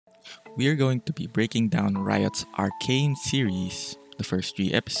we are going to be breaking down Riot's Arcane series, the first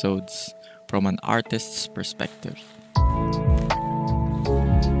 3 episodes, from an artist's perspective.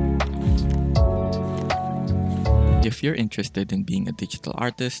 If you're interested in being a digital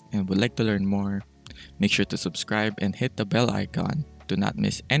artist and would like to learn more, make sure to subscribe and hit the bell icon to not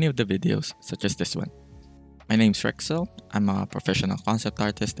miss any of the videos such as this one. My name's Rexel. I'm a professional concept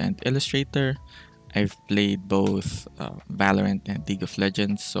artist and illustrator. I've played both Valorant and League of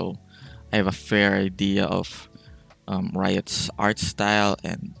Legends, so I have a fair idea of Riot's art style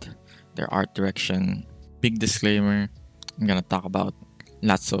and their art direction. Big disclaimer, I'm gonna talk about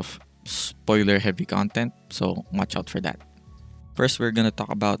lots of spoiler heavy content, so watch out for that. First, we're gonna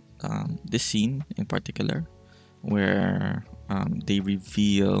talk about this scene in particular, where they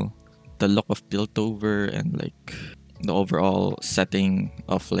reveal the look of Piltover and like the overall setting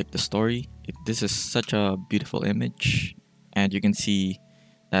of like the story. This is such a beautiful image, and you can see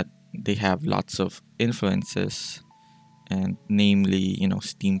that they have lots of influences, and namely,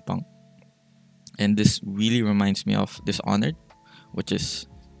 steampunk. And this really reminds me of Dishonored, which is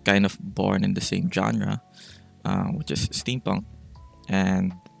kind of born in the same genre, which is steampunk.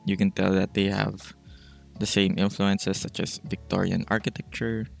 And you can tell that they have the same influences such as Victorian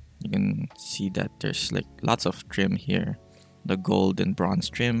architecture. You can see that there's like lots of trim here, the gold and bronze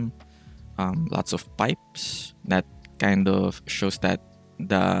trim, lots of pipes. That kind of shows that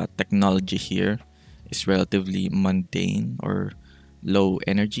the technology here is relatively mundane or low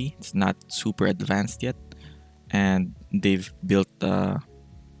energy. It's not super advanced yet, and they've built an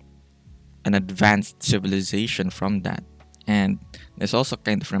advanced civilization from that. And this also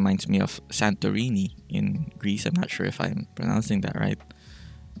kind of reminds me of Santorini in Greece. I'm not sure if I'm pronouncing that right,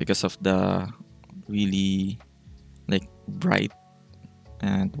 because of the really like bright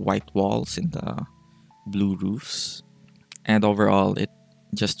and white walls and the blue roofs. And overall, it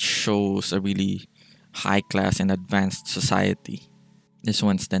just shows a really high class and advanced society. This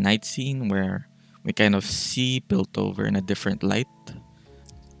one's the night scene where we kind of see Piltover in a different light.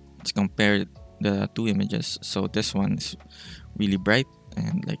 Let's compare the two images. So this one's really bright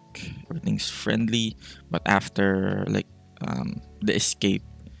and like everything's friendly, but after like the escape,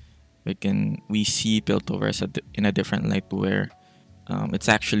 we see Piltover as in a different light where it's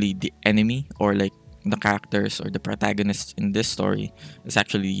actually the enemy, or like the characters or the protagonists in this story is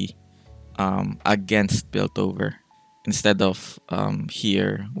actually against Piltover. Instead of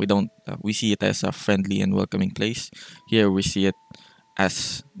here, we see it as a friendly and welcoming place. Here we see it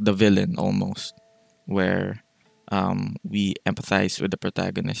as the villain almost, where we empathize with the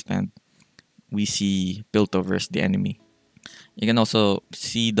protagonist and we see Piltover as the enemy. You can also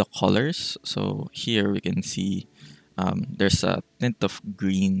see the colors. So here we can see there's a tint of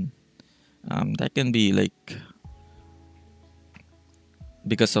green that can be like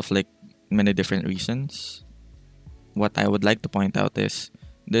because of like many different reasons. What I would like to point out is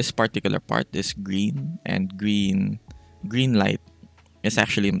this particular part is green, and green light is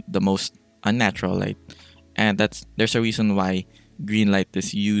actually the most unnatural light, and there's a reason why green light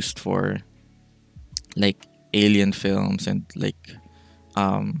is used for like alien films and like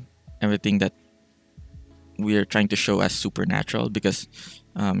everything that we're trying to show as supernatural, because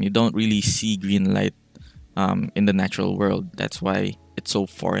you don't really see green light in the natural world. That's why it's so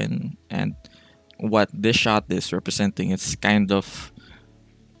foreign. And what this shot is representing is kind of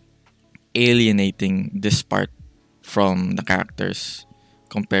alienating this part from the characters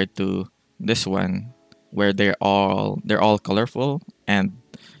compared to this one, where they're all colorful and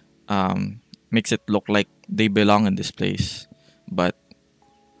makes it look like they belong in this place. But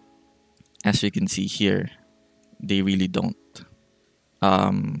as we can see here, they really don't.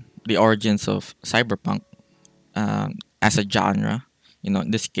 The origins of cyberpunk as a genre,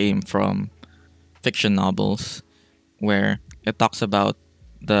 this came from fiction novels, where it talks about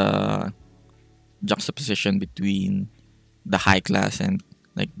the juxtaposition between the high class and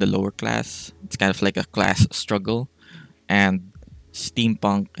like the lower class. It's kind of like a class struggle, and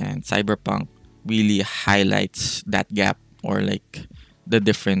steampunk and cyberpunk really highlights that gap, or like the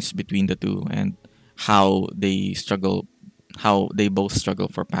difference between the two, and how they struggle, how they both struggle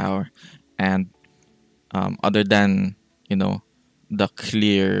for power. And other than the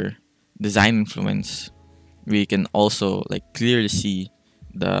clear design influence, we can also like clearly see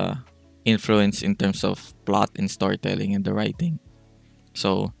the influence in terms of plot and storytelling and the writing.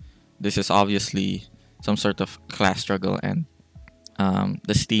 So this is obviously some sort of class struggle, and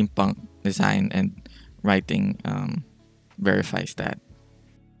the steampunk design and writing verifies that.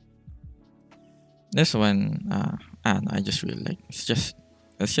 This one, I just really like. It's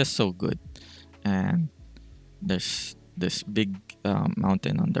just so good, and there's this big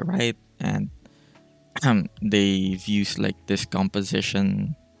mountain on the right, and they've used like this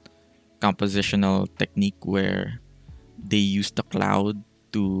compositional technique where they use the cloud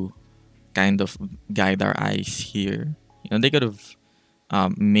to kind of guide our eyes here. They could have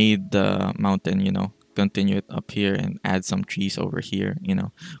made the mountain, continue it up here and add some trees over here,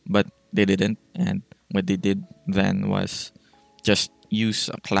 but they didn't. And what they did then was just use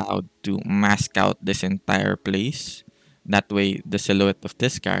a cloud to mask out this entire place. That way, the silhouette of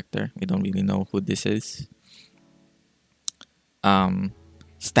this character, we don't really know who this is, um,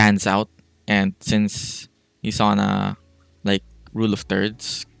 stands out. And since he's on a like rule of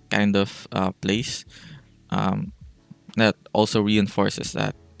thirds kind of place, um, that also reinforces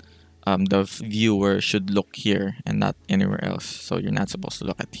that the viewer should look here and not anywhere else. So you're not supposed to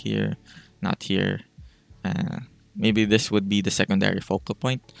look at here, not here. Maybe this would be the secondary focal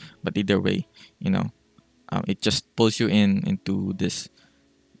point, but either way, it just pulls you into this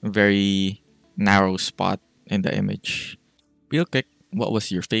very narrow spot in the image. Real quick, what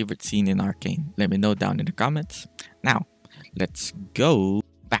was your favorite scene in Arcane? Let me know down in the comments. Now, let's go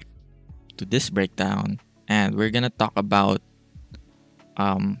back to this breakdown, and we're gonna talk about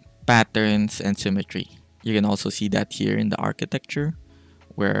patterns and symmetry. You can also see that here in the architecture,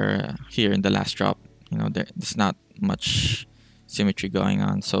 where here in the last drop, there's not much symmetry going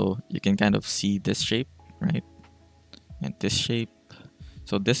on. So you can kind of see this shape, right? And this shape.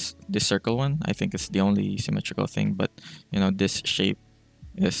 So this circle one, I think is the only symmetrical thing, but this shape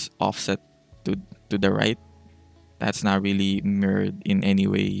is offset to the right. That's not really mirrored in any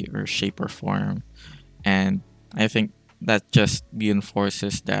way or shape or form. And I think that just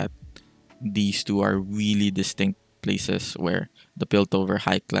reinforces that these two are really distinct places where the Piltover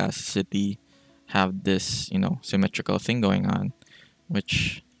high class city have this, symmetrical thing going on,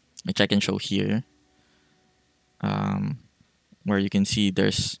 which I can show here. Where you can see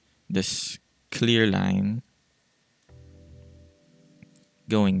there's this clear line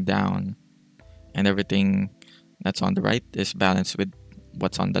going down, and everything that's on the right is balanced with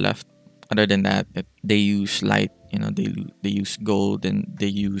what's on the left. Other than that, they use light, they use gold, and they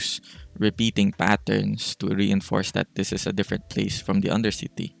use repeating patterns to reinforce that this is a different place from the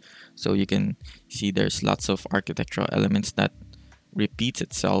Undercity. So you can see there's lots of architectural elements that repeats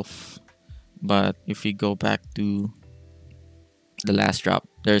itself. But if we go back to the last drop,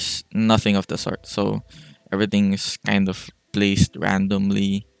 there's nothing of the sort. So everything is kind of placed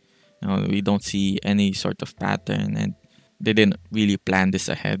randomly. We don't see any sort of pattern, and they didn't really plan this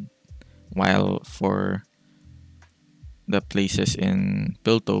ahead. While for the places in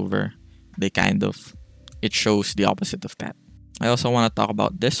Piltover, it shows the opposite of that. I also want to talk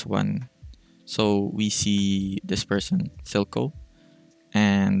about this one. So we see this person, Silco,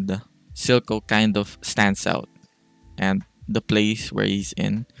 and Silco kind of stands out, and the place where he's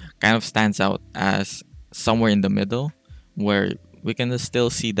in kind of stands out as somewhere in the middle, where we can still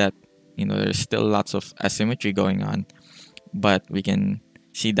see that there's still lots of asymmetry going on, but we can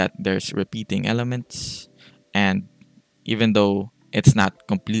see that there's repeating elements, and even though it's not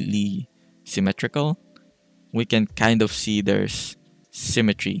completely symmetrical, we can kind of see there's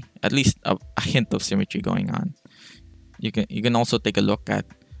symmetry, at least a hint of symmetry going on. You can also take a look at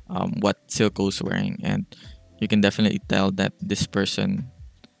what Silco's wearing, and you can definitely tell that this person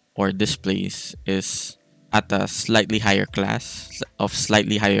or this place is at a slightly higher class, of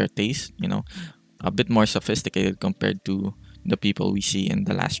slightly higher taste, a bit more sophisticated compared to the people we see in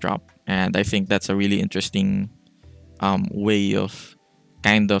the last drop. And I think that's a really interesting way of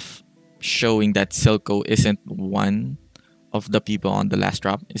kind of showing that Silco isn't one of the people on the last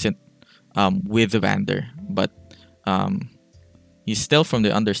drop, isn't with Vander, but he's still from the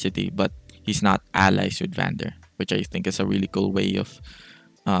Undercity, but he's not allies with Vander, which I think is a really cool way of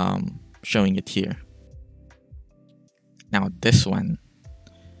showing it here. Now this one,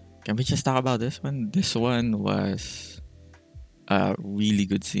 can we just talk about this one? This one was a really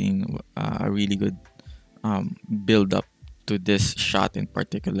good scene, a really good build up to this shot in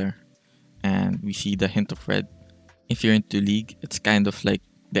particular. And we see the hint of red. If you're into League, it's kind of like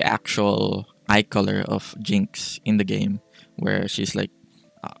the actual eye color of Jinx in the game, where she's like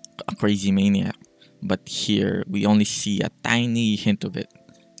a crazy maniac. But here we only see a tiny hint of it,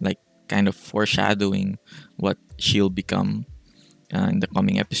 like kind of foreshadowing what she'll become in the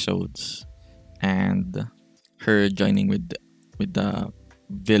coming episodes. And her joining with the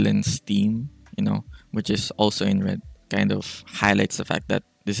villain's team, which is also in red, kind of highlights the fact that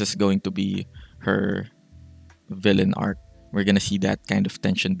this is going to be her villain arc. We're gonna see that kind of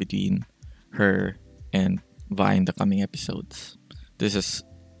tension between her and Vi in the coming episodes. This is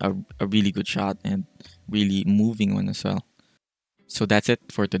a really good shot, and really moving one as well. So that's it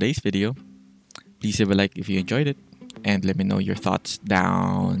for today's video. Please leave a like if you enjoyed it, and let me know your thoughts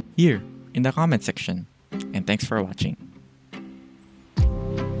down here in the comment section. And thanks for watching.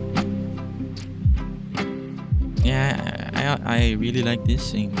 Yeah, I really like this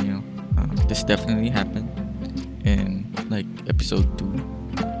scene, this definitely happened in like episode 2,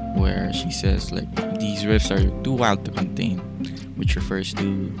 where she says like these rifts are too wild to contain, which refers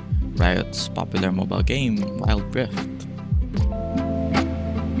to Riot's popular mobile game Wild Rift.